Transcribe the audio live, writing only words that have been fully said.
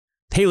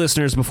Hey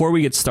listeners, before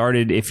we get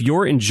started, if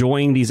you're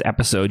enjoying these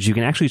episodes, you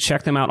can actually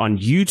check them out on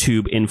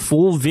YouTube in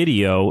full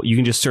video. You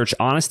can just search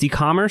Honest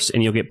E-commerce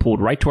and you'll get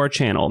pulled right to our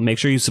channel. Make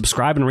sure you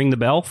subscribe and ring the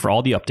bell for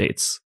all the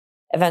updates.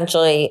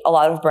 Eventually, a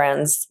lot of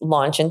brands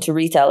launch into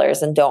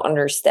retailers and don't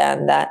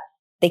understand that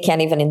they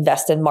can't even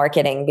invest in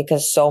marketing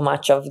because so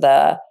much of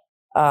the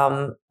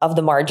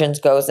margins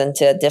goes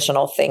into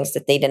additional things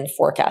that they didn't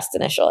forecast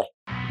initially.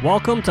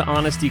 Welcome to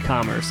Honest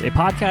E-commerce, a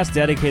podcast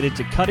dedicated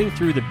to cutting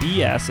through the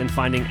BS and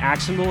finding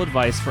actionable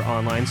advice for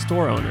online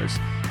store owners.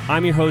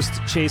 I'm your host,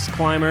 Chase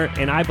Clymer,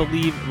 and I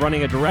believe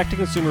running a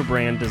direct-to-consumer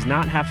brand does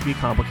not have to be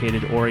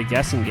complicated or a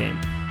guessing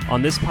game.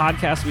 On this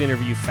podcast, we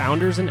interview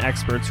founders and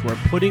experts who are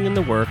putting in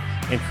the work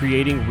and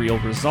creating real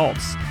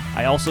results.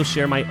 I also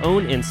share my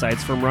own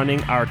insights from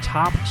running our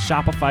top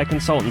Shopify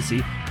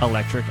consultancy,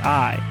 Electric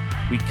Eye.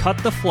 We cut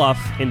the fluff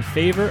in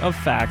favor of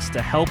facts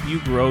to help you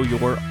grow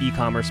your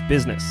e-commerce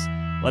business.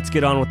 Let's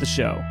get on with the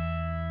show.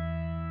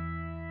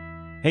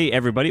 Hey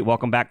everybody,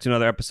 welcome back to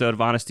another episode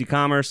of Honest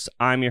E-commerce.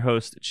 I'm your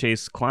host,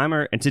 Chase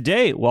Clymer, and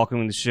today,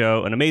 welcoming to the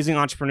show, an amazing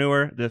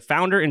entrepreneur, the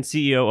founder and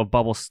CEO of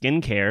Bubble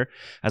Skincare.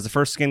 As the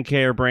first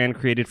skincare brand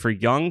created for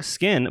young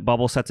skin,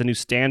 Bubble sets a new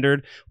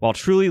standard while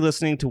truly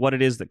listening to what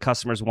it is that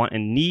customers want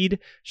and need.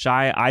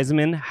 Shai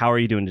Eisenman, how are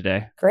you doing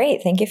today?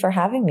 Great, thank you for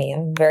having me.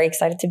 I'm very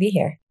excited to be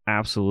here.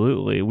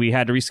 Absolutely. We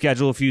had to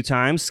reschedule a few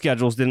times.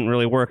 Schedules didn't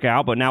really work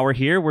out, but now we're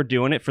here. We're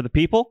doing it for the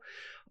people.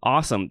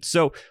 Awesome.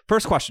 So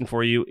first question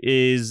for you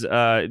is,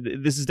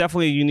 this is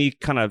definitely a unique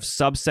kind of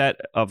subset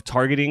of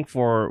targeting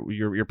for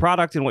your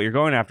product and what you're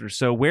going after.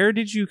 So where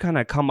did you kind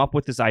of come up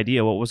with this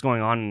idea? What was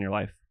going on in your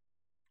life?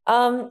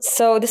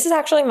 So this is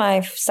actually my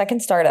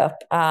second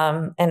startup.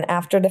 And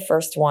after the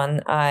first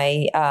one,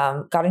 I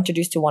got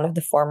introduced to one of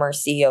the former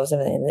CEOs in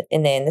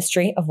the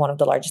industry of one of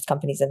the largest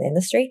companies in the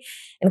industry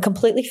and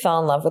completely fell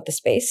in love with the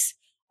space.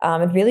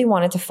 And really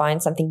wanted to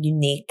find something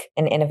unique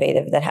and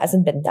innovative that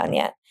hasn't been done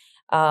yet.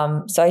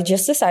 So I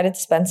just decided to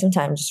spend some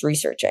time just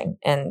researching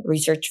and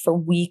research for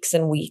weeks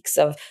and weeks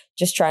of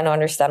just trying to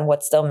understand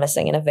what's still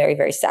missing in a very,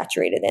 very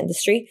saturated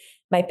industry.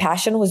 My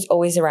passion was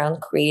always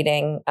around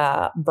creating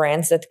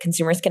brands that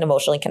consumers can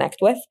emotionally connect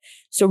with.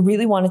 So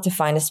really wanted to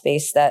find a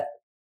space that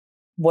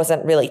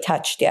wasn't really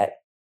touched yet.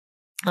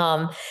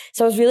 So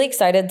I was really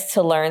excited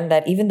to learn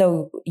that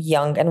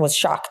was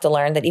shocked to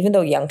learn that even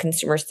though young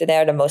consumers today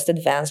are the most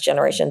advanced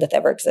generation that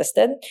ever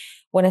existed,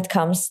 when it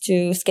comes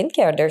to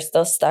skincare, they're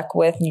still stuck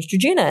with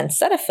Neutrogena and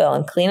Cetaphil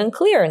and Clean and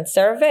Clear and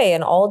CeraVe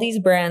and all these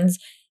brands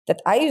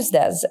that I used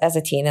as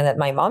a teen and that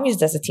my mom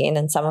used as a teen,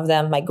 and some of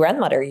them my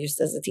grandmother used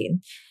as a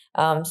teen.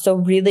 So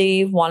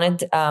really wanted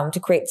to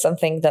create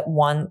something that,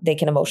 one, they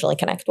can emotionally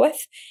connect with,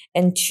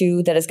 and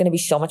two, that is going to be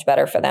so much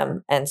better for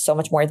them and so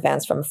much more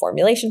advanced from a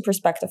formulation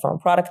perspective, from a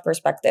product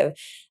perspective.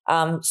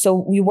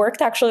 So we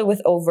worked actually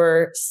with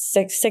over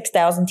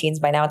 6,000 teens.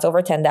 By now it's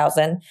over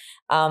 10,000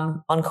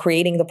 on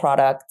creating the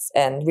products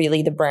and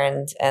really the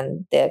brand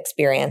and the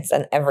experience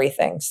and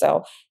everything.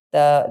 So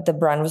the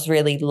brand was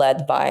really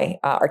led by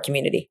our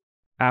community.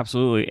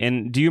 Absolutely.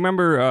 And do you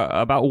remember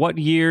about what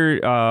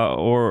year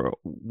or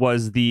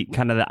was the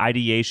kind of the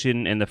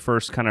ideation and the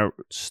first kind of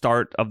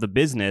start of the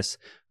business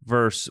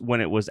versus when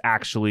it was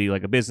actually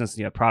like a business and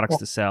you had products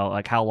to sell?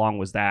 Like how long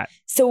was that?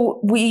 So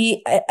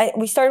we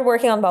started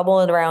working on Bubble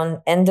at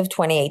around end of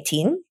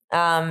 2018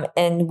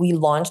 and we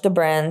launched the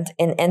brand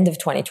in end of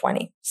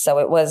 2020. So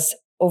it was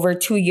over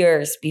 2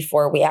 years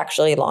before we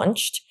actually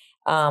launched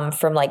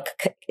from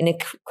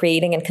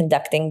creating and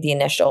conducting the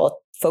initial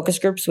focus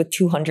groups with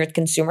 200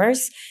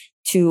 consumers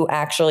to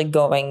actually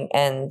going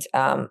and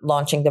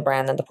launching the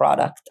brand and the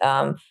product.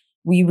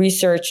 We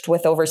researched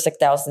with over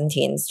 6,000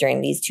 teens during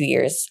these 2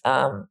 years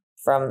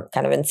from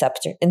kind of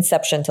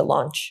inception to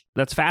launch.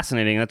 That's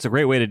fascinating. That's a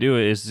great way to do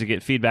it, is to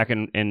get feedback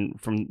and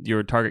from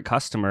your target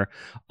customer.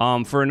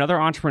 For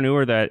another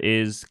entrepreneur that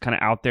is kind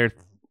of out there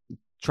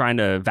trying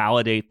to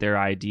validate their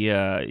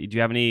idea, do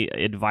you have any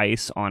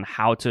advice on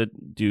how to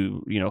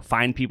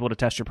find people to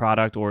test your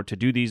product or to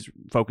do these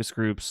focus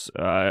groups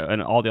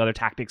and all the other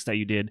tactics that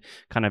you did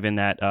kind of in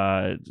that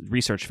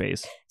research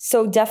phase?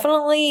 So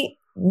definitely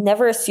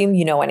never assume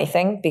you know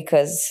anything,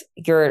 because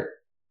you're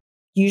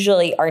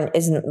usually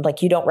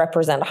you don't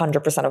represent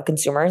 100% of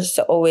consumers.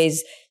 So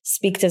always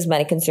speak to as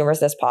many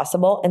consumers as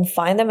possible and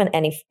find them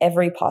in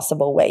every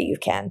possible way you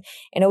can.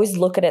 And always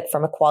look at it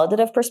from a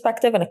qualitative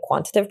perspective and a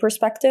quantitative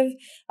perspective.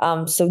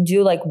 So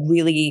do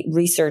really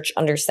research,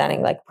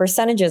 understanding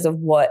percentages of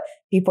what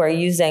people are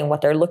using,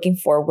 what they're looking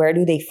for, where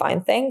do they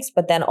find things,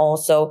 but then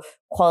also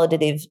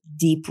qualitative,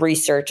 deep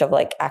research of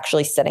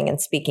actually sitting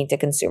and speaking to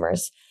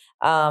consumers.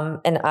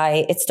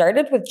 It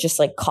started with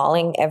just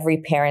calling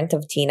every parent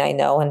of teen I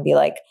know and be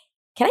like,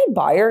 can I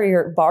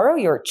borrow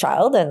your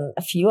child and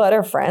a few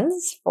other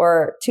friends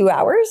for 2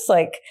 hours?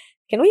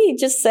 Can we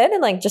just sit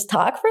and just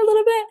talk for a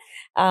little bit?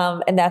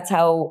 And that's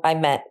how I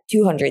met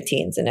 200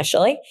 teens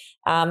initially.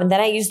 And then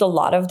I used a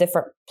lot of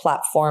different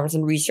platforms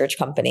and research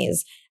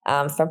companies,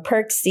 from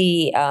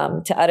Perksy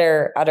to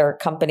other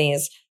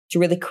companies, to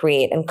really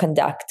create and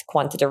conduct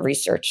quantitative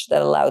research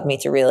that allowed me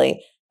to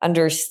really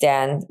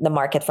understand the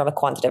market from a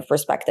quantitative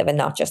perspective and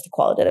not just a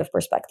qualitative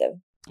perspective.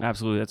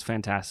 Absolutely. That's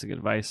fantastic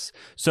advice.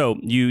 So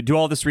you do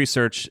all this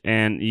research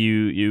and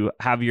you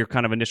have your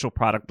kind of initial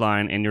product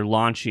line and you're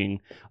launching.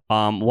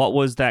 What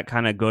was that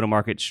kind of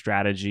go-to-market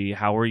strategy?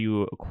 How were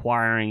you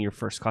acquiring your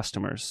first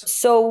customers?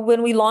 So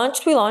when we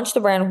launched the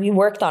brand, we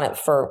worked on it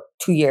for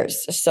 2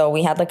 years. So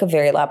we had like a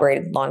very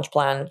elaborated launch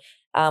plan.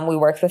 We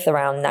worked with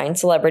around 9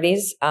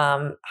 celebrities,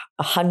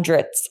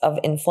 hundreds of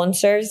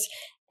influencers,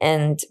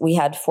 and we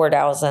had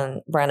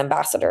 4,000 brand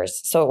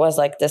ambassadors. So it was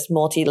like this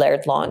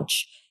multi-layered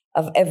launch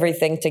of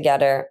everything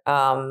together,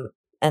 and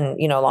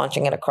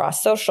launching it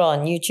across social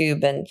and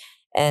YouTube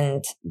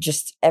and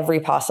just every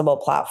possible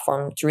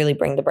platform to really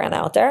bring the brand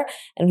out there.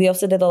 And we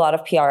also did a lot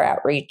of PR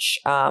outreach,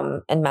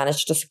 and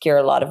managed to secure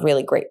a lot of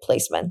really great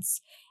placements.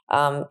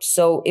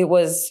 So it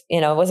was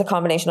a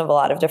combination of a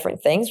lot of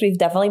different things. We've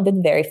definitely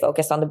been very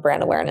focused on the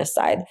brand awareness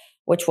side,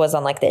 which was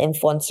on like the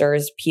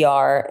influencers,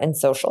 PR, and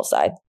social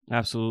side.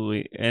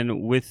 Absolutely.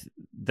 And with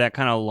that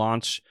kind of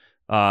launch,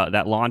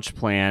 that launch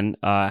plan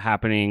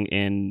happening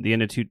in the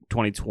end of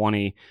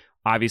 2020,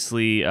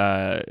 obviously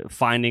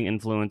finding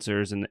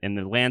influencers and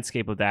the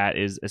landscape of that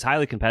is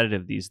highly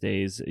competitive these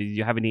days. Do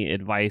you have any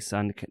advice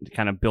on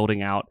kind of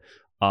building out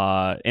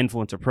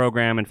influencer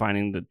program and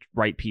finding the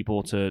right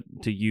people to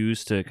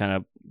use to kind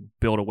of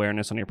build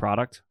awareness on your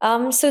product?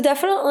 So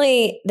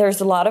definitely there's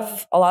a lot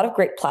of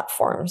great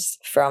platforms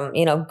from,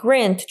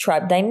 Grint to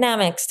Tribe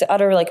Dynamics to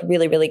other like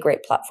really, really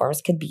great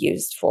platforms could be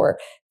used for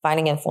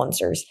finding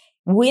influencers.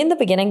 We in the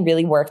beginning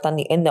really worked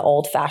in the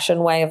old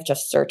fashioned way of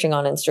just searching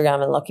on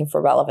Instagram and looking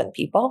for relevant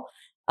people.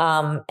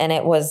 And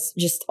it was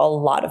just a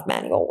lot of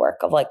manual work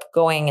of like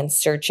going and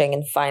searching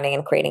and finding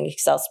and creating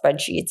Excel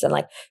spreadsheets and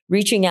like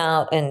reaching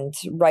out and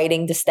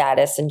writing the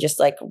status and just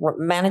like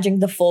managing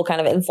the full kind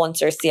of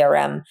influencer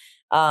CRM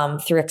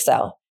through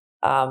Excel.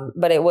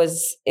 But it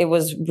was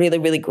really,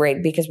 really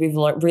great because we've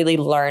really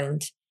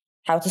learned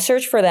how to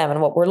search for them and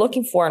what we're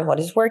looking for and what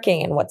is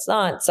working and what's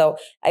not. So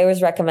I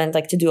always recommend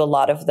like to do a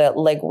lot of the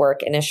legwork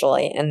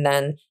initially, and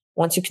then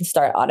once you can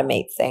start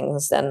automate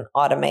things, then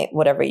automate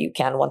whatever you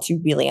can once you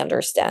really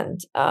understand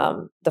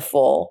the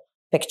full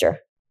picture.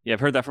 Yeah, I've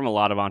heard that from a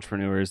lot of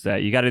entrepreneurs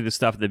that you got to do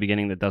stuff at the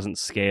beginning that doesn't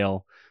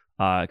scale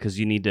because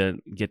you need to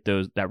get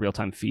that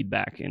real-time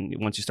feedback. And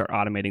once you start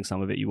automating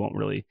some of it, you won't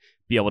really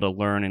be able to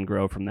learn and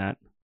grow from that.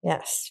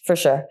 Yes, for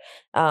sure.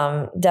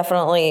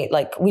 Definitely,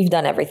 like we've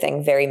done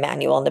everything very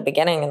manual in the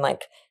beginning, and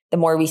like the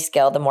more we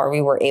scale, the more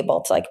we were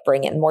able to like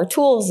bring in more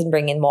tools and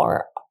bring in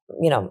more,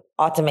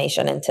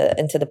 automation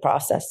into the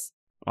process.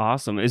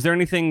 Awesome. Is there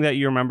anything that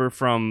you remember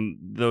from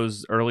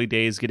those early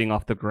days getting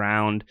off the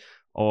ground,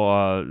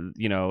 or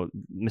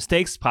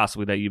mistakes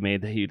possibly that you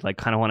made that you'd like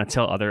kind of want to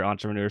tell other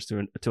entrepreneurs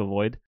to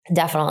avoid?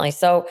 Definitely.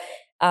 So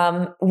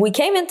we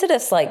came into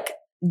this like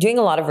doing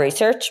a lot of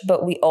research,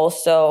 but we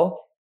also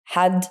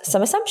had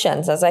some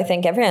assumptions, as I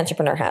think every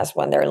entrepreneur has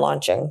when they're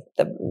launching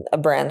a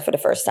brand for the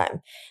first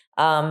time.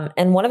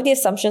 And one of the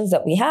assumptions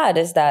that we had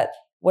is that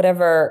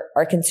whatever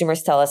our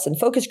consumers tell us in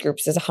focus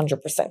groups is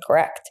 100%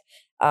 correct.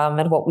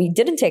 And what we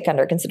didn't take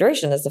under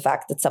consideration is the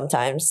fact that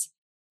sometimes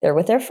they're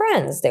with their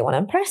friends. They want to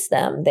impress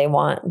them.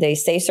 They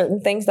say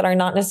certain things that are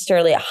not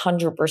necessarily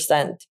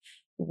 100%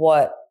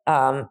 what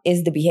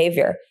is the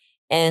behavior.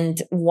 And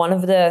one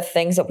of the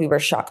things that we were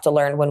shocked to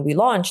learn when we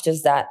launched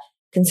is that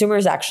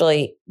consumers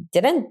actually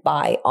didn't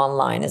buy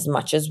online as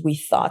much as we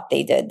thought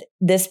they did.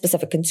 This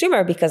specific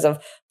consumer, because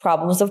of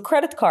problems of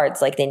credit cards,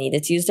 like they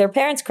needed to use their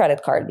parents'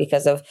 credit card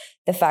because of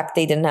the fact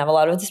they didn't have a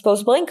lot of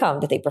disposable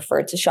income, that they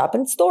preferred to shop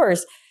in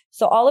stores.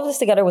 So all of this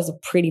together was a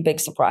pretty big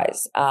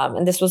surprise.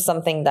 And this was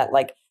something that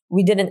like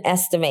we didn't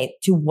estimate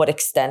to what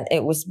extent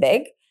it was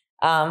big.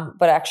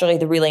 But actually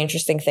the really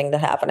interesting thing that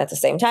happened at the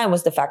same time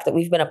was the fact that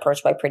we've been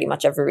approached by pretty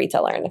much every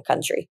retailer in the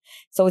country.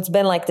 So it's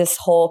been like this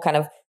whole kind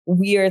of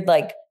weird,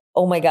 like,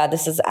 oh my God,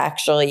 this is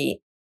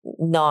actually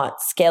not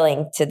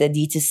scaling to the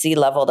D2C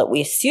level that we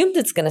assumed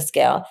it's going to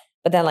scale.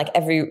 But then like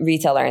every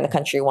retailer in the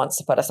country wants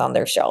to put us on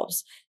their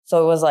shelves.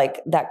 So it was like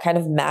that kind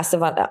of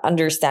massive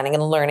understanding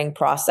and learning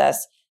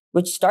process,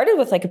 which started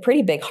with like a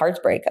pretty big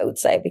heartbreak, I would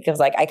say, because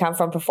like I come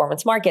from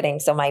performance marketing.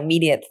 So my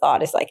immediate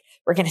thought is like,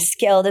 we're going to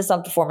scale this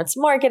on performance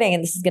marketing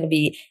and this is going to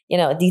be, a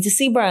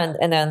D2C brand,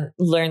 and then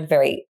learn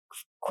very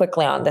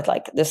quickly on that,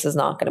 like, this is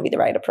not going to be the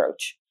right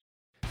approach.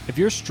 If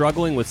you're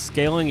struggling with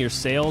scaling your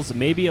sales,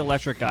 maybe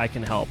Electric Eye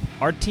can help.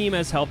 Our team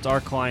has helped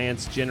our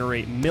clients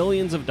generate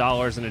millions of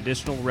dollars in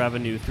additional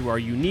revenue through our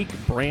unique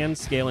brand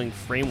scaling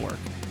framework.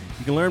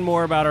 You can learn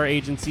more about our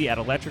agency at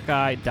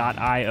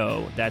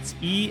electriceye.io. That's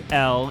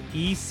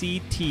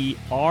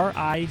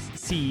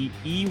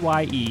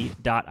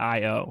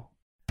electriceye.io.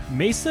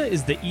 Mesa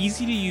is the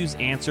easy-to-use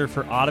answer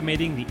for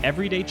automating the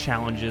everyday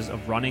challenges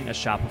of running a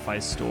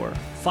Shopify store.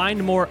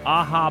 Find more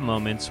aha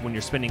moments when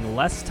you're spending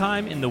less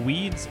time in the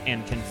weeds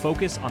and can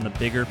focus on the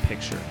bigger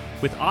picture.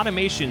 With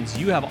automations,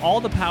 you have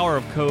all the power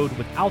of code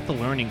without the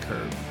learning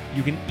curve.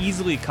 You can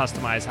easily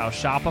customize how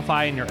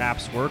Shopify and your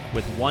apps work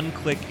with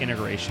one-click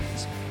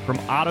integrations. From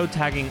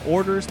auto-tagging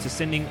orders to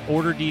sending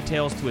order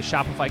details to a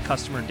Shopify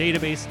customer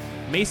database,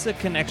 Mesa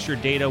connects your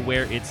data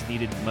where it's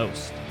needed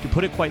most. To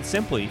put it quite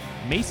simply,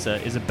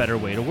 Mesa is a better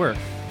way to work.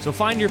 So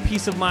find your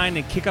peace of mind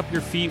and kick up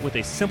your feet with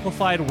a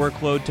simplified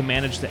workload to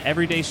manage the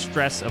everyday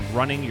stress of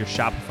running your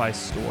Shopify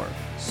store.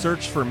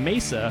 Search for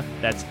Mesa,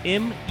 that's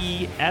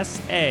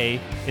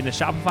M-E-S-A, in the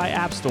Shopify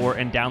App Store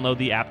and download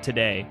the app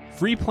today.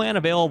 Free plan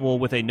available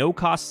with a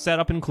no-cost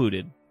setup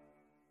included.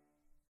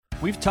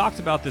 We've talked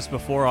about this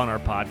before on our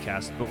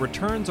podcast, but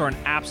returns are an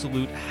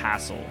absolute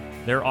hassle.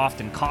 They're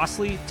often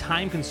costly,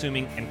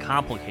 time-consuming, and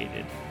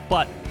complicated.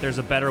 But there's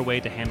a better way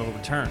to handle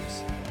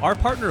returns. Our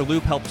partner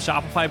Loop helps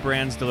Shopify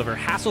brands deliver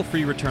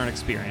hassle-free return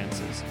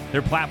experiences.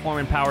 Their platform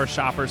empowers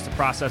shoppers to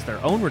process their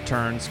own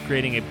returns,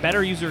 creating a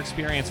better user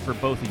experience for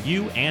both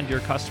you and your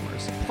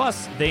customers.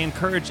 Plus, they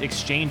encourage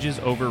exchanges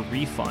over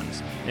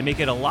refunds. They make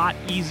it a lot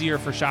easier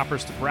for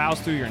shoppers to browse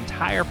through your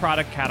entire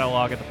product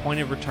catalog at the point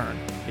of return.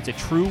 It's a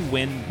true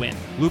win-win.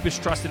 Loop is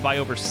trusted by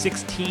over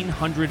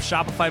 1,600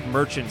 Shopify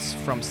merchants,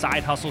 from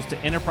side hustles to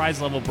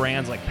enterprise-level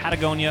brands like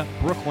Patagonia,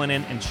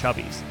 Brooklinen, and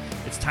Chubbies.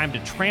 It's time to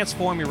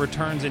transform your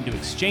returns into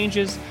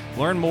exchanges.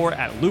 Learn more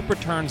at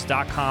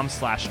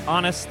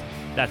loopreturns.com/honest.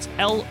 That's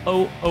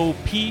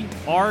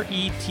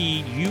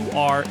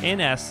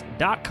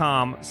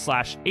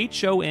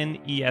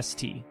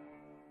LOOPRETURNS.com/HONEST.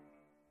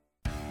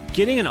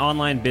 Getting an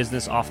online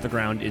business off the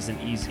ground isn't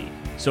easy.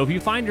 So if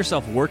you find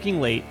yourself working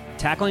late,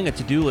 tackling a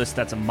to-do list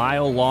that's a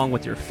mile long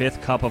with your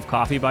fifth cup of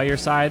coffee by your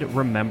side,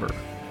 remember,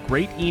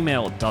 great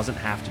email doesn't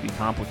have to be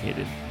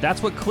complicated.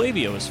 That's what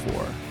Klaviyo is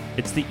for.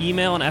 It's the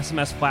email and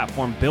SMS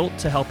platform built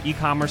to help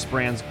e-commerce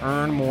brands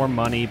earn more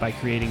money by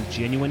creating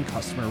genuine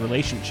customer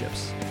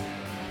relationships.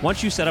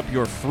 Once you set up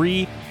your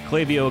free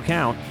Klaviyo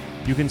account,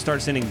 you can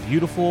start sending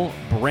beautiful,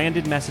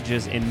 branded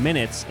messages in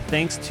minutes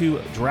thanks to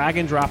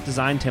drag-and-drop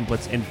design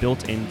templates and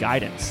built-in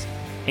guidance.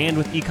 And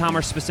with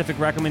e-commerce specific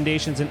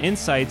recommendations and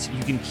insights,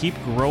 you can keep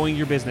growing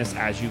your business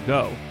as you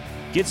go.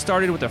 Get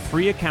started with a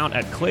free account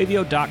at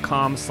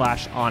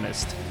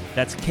klaviyo.com/honest.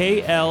 That's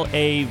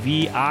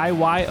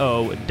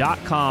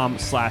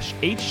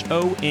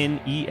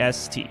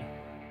KLAVIYO.com/HONEST.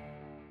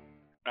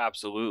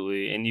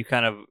 Absolutely. And you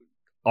kind of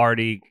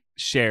already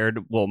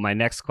shared, well, my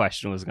next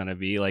question was going to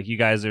be, like, you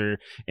guys are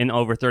in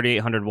over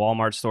 3,800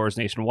 Walmart stores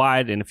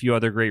nationwide and a few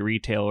other great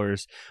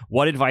retailers.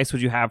 What advice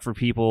would you have for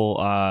people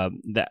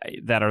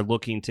that are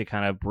looking to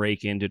kind of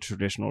break into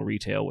traditional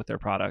retail with their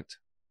product?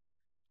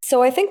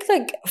 So I think,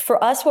 like,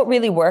 for us, what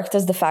really worked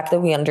is the fact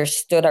that we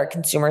understood our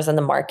consumers and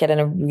the market at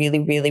a really,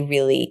 really,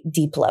 really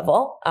deep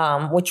level,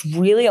 which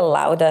really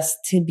allowed us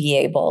to be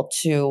able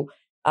to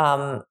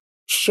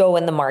show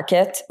in the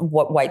market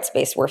what white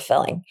space we're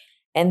filling.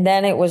 And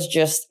then it was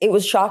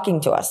shocking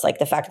to us, like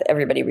the fact that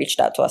everybody reached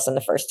out to us in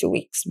the first 2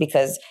 weeks,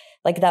 because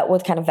like that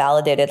would kind of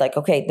validated, like,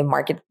 okay, the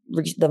market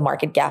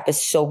gap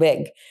is so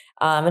big.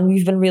 And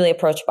we've been really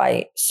approached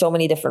by so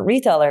many different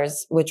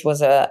retailers, which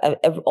was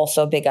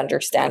also a big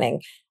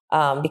understanding,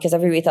 because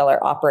every retailer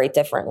operate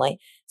differently.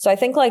 So I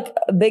think like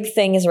a big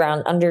thing is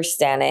around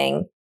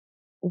understanding,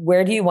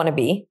 where do you want to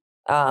be?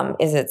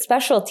 Is it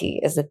specialty?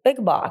 Is it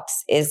big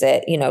box? Is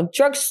it,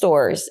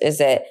 drugstores? Is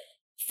it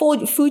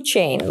food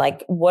chain?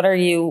 Like,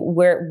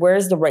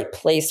 where's the right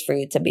place for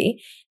you to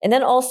be? And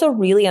then also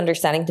really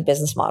understanding the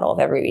business model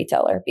of every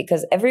retailer,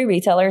 because every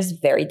retailer is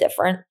very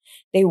different.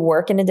 They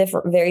work in a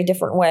very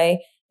different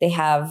way. They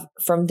have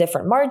from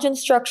different margin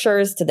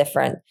structures to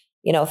different,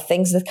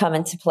 things that come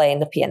into play in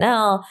the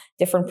P&L,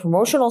 different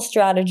promotional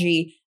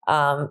strategy,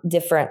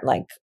 different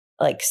like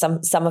some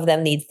of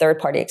them need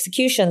third-party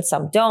execution,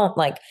 some don't.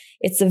 Like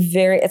it's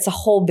a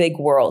whole big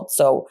world.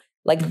 So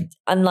like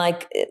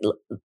like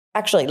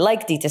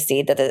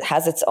D2C, that it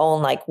has its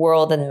own like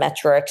world and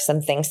metrics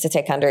and things to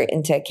take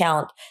into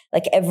account.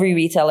 Like every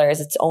retailer is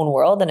its own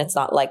world, and it's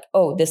not like,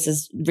 oh, this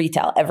is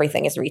retail,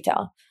 everything is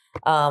retail.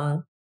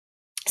 So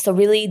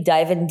really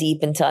diving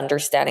deep into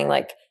understanding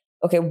like,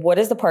 okay, what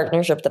is the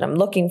partnership that I'm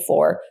looking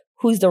for?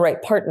 Who's the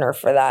right partner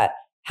for that?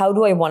 How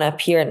do I want to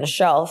appear in the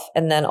shelf?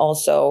 And then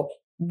also,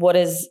 what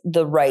is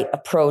the right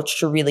approach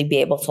to really be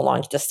able to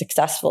launch this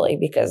successfully?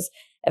 Because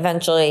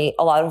eventually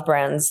a lot of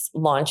brands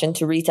launch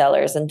into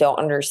retailers and don't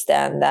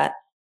understand that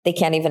they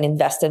can't even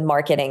invest in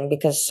marketing,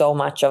 because so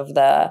much of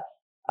the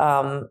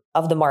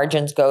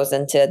margins goes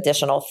into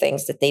additional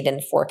things that they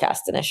didn't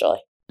forecast initially.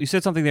 You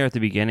said something there at the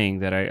beginning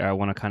that I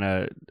want to kind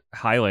of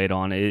highlight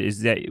on,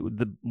 is that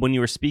when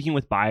you were speaking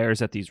with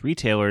buyers at these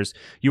retailers,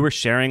 you were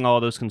sharing all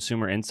those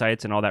consumer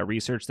insights and all that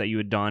research that you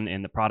had done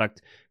in the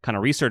product kind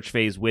of research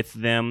phase with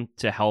them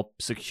to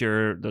help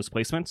secure those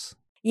placements?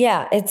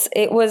 Yeah,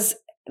 it was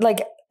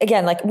like,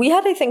 again, like we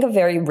had, I think, a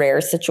very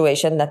rare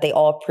situation that they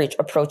all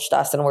approached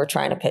us and were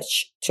trying to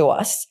pitch to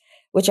us,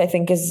 which I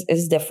think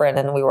is different.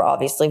 And we were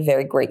obviously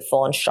very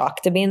grateful and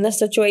shocked to be in this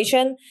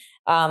situation.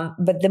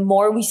 But the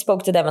more we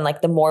spoke to them and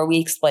like the more we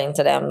explained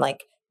to them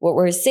like what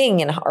we're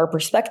seeing and our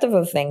perspective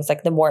of things,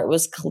 like the more it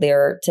was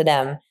clear to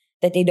them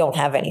that they don't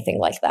have anything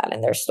like that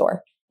in their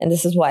store. And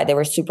this is why they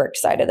were super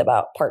excited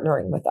about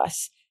partnering with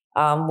us,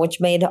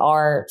 which made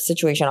our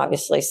situation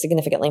obviously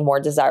significantly more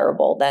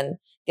desirable than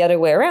the other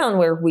way around,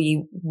 where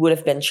we would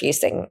have been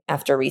chasing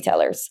after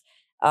retailers.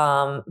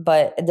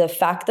 But the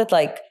fact that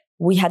like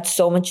we had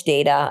so much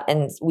data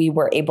and we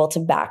were able to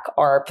back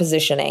our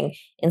positioning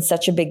in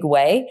such a big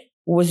way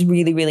was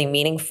really, really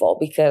meaningful,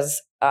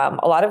 because a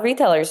lot of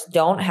retailers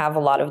don't have a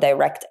lot of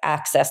direct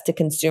access to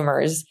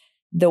consumers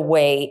the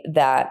way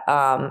that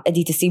a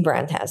D2C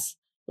brand has.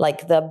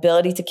 Like the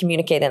ability to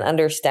communicate and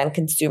understand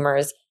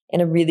consumers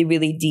in a really,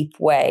 really deep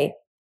way,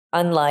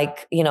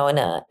 unlike, in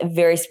a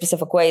very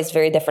specific way, is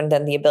very different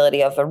than the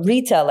ability of a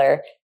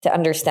retailer to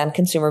understand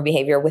consumer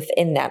behavior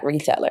within that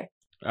retailer.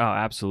 Oh,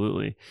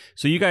 absolutely.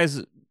 So you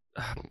guys,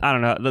 I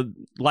don't know, the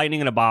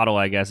lightning in a bottle,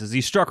 I guess, is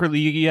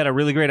you had a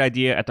really great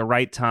idea at the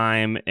right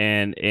time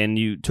and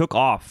you took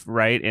off,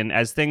 right? And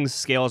as things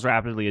scale as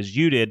rapidly as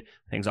you did,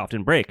 things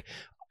often break.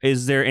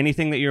 Is there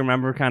anything that you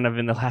remember kind of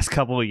in the last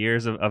couple of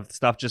years of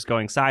stuff just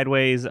going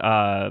sideways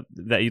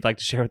that you'd like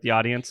to share with the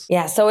audience?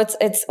 Yeah, so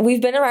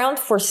we've been around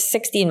for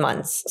 16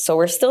 months. So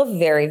we're still a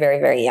very,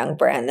 very, very young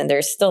brand. And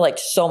there's still like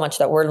so much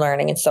that we're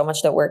learning and so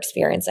much that we're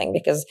experiencing,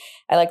 because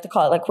I like to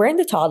call it like we're in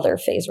the toddler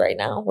phase right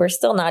now. We're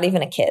still not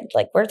even a kid,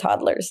 like we're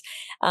toddlers.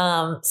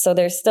 So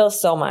there's still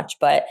so much.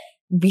 But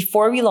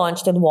before we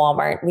launched in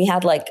Walmart, we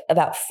had like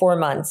about 4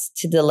 months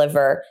to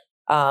deliver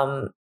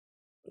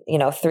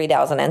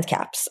 3,000 end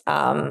caps,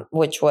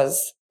 which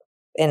was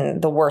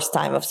in the worst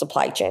time of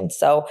supply chain.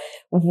 So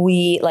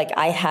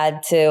I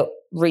had to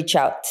reach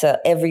out to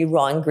every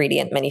raw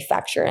ingredient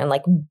manufacturer and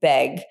like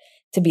beg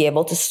to be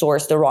able to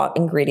source the raw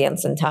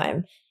ingredients in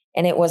time.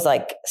 And it was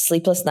like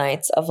sleepless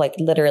nights of like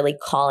literally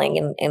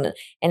calling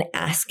and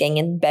asking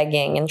and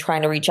begging and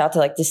trying to reach out to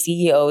like the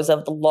CEOs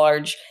of the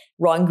large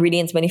raw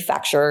ingredients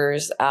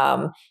manufacturers.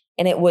 And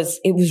it was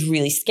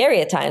really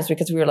scary at times,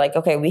 because we were like,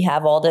 okay, we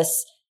have all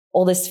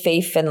this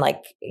faith and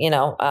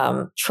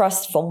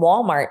trust from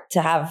Walmart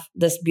to have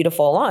this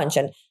beautiful launch.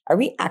 And are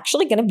we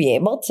actually going to be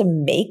able to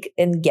make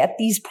and get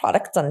these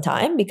products on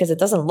time? Because it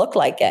doesn't look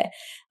like it.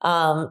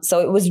 So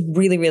it was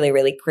really, really,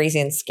 really crazy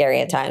and scary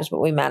at times, but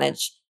we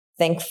managed,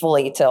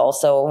 thankfully, to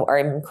also our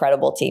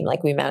incredible team,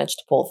 like we managed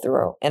to pull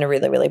through in a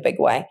really, really big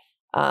way.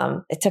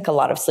 It took a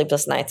lot of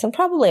sleepless nights and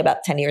probably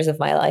about 10 years of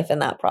my life in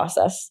that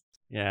process.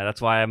 Yeah,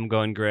 that's why I'm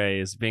going gray,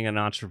 is being an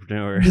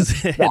entrepreneur.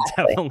 It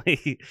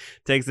definitely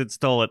takes its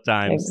toll at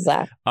times.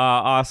 Exactly.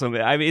 Awesome.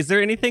 I mean, is there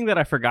anything that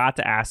I forgot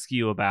to ask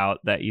you about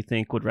that you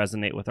think would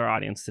resonate with our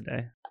audience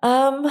today?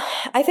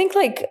 I think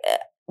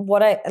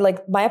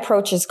my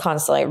approach is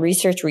constantly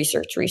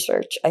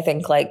research. I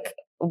think like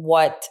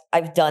what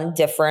I've done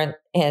different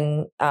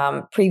in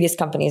previous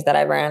companies that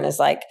I ran is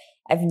like,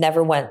 I've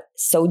never went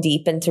so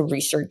deep into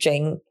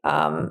researching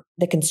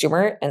the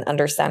consumer and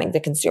understanding the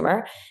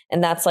consumer.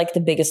 And that's like the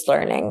biggest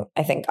learning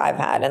I think I've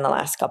had in the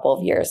last couple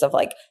of years, of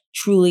like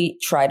truly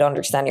try to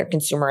understand your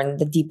consumer in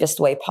the deepest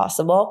way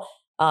possible,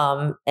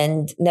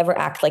 and never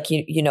act like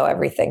you know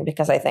everything.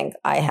 Because I think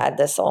I had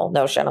this whole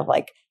notion of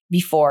like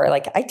before,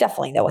 like I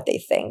definitely know what they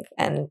think.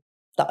 And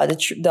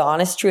the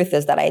honest truth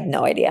is that I had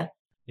no idea.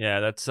 Yeah,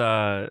 that's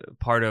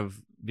part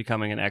of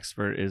becoming an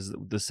expert, is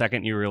the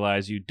second you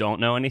realize you don't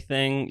know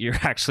anything, you're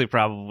actually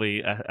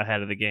probably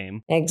ahead of the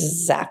game.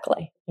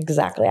 Exactly.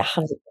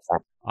 100%.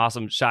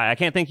 Awesome. Shai, I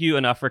can't thank you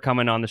enough for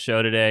coming on the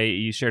show today.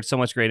 You shared so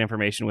much great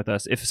information with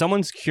us. If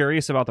someone's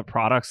curious about the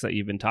products that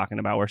you've been talking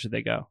about, where should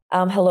they go?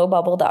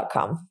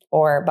 Hellobubble.com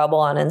or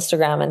Bubble on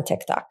Instagram and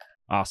TikTok.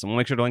 Awesome. We'll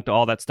make sure to link to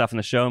all that stuff in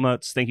the show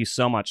notes. Thank you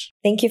so much.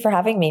 Thank you for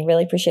having me.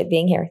 Really appreciate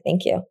being here.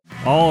 Thank you.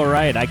 All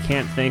right. I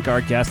can't thank our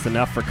guests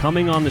enough for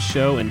coming on the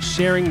show and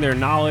sharing their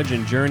knowledge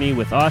and journey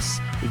with us.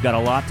 We've got a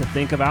lot to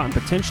think about and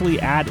potentially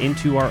add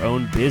into our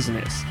own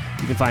business.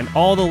 You can find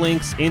all the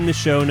links in the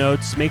show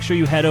notes. Make sure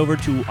you head over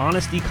to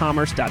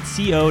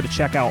honestecommerce.co to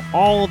check out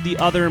all of the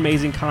other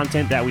amazing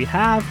content that we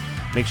have.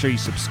 Make sure you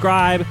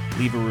subscribe,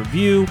 leave a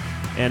review.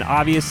 And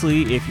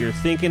obviously, if you're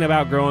thinking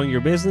about growing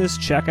your business,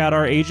 check out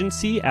our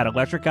agency at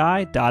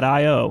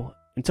electriceye.io.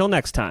 Until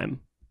next time.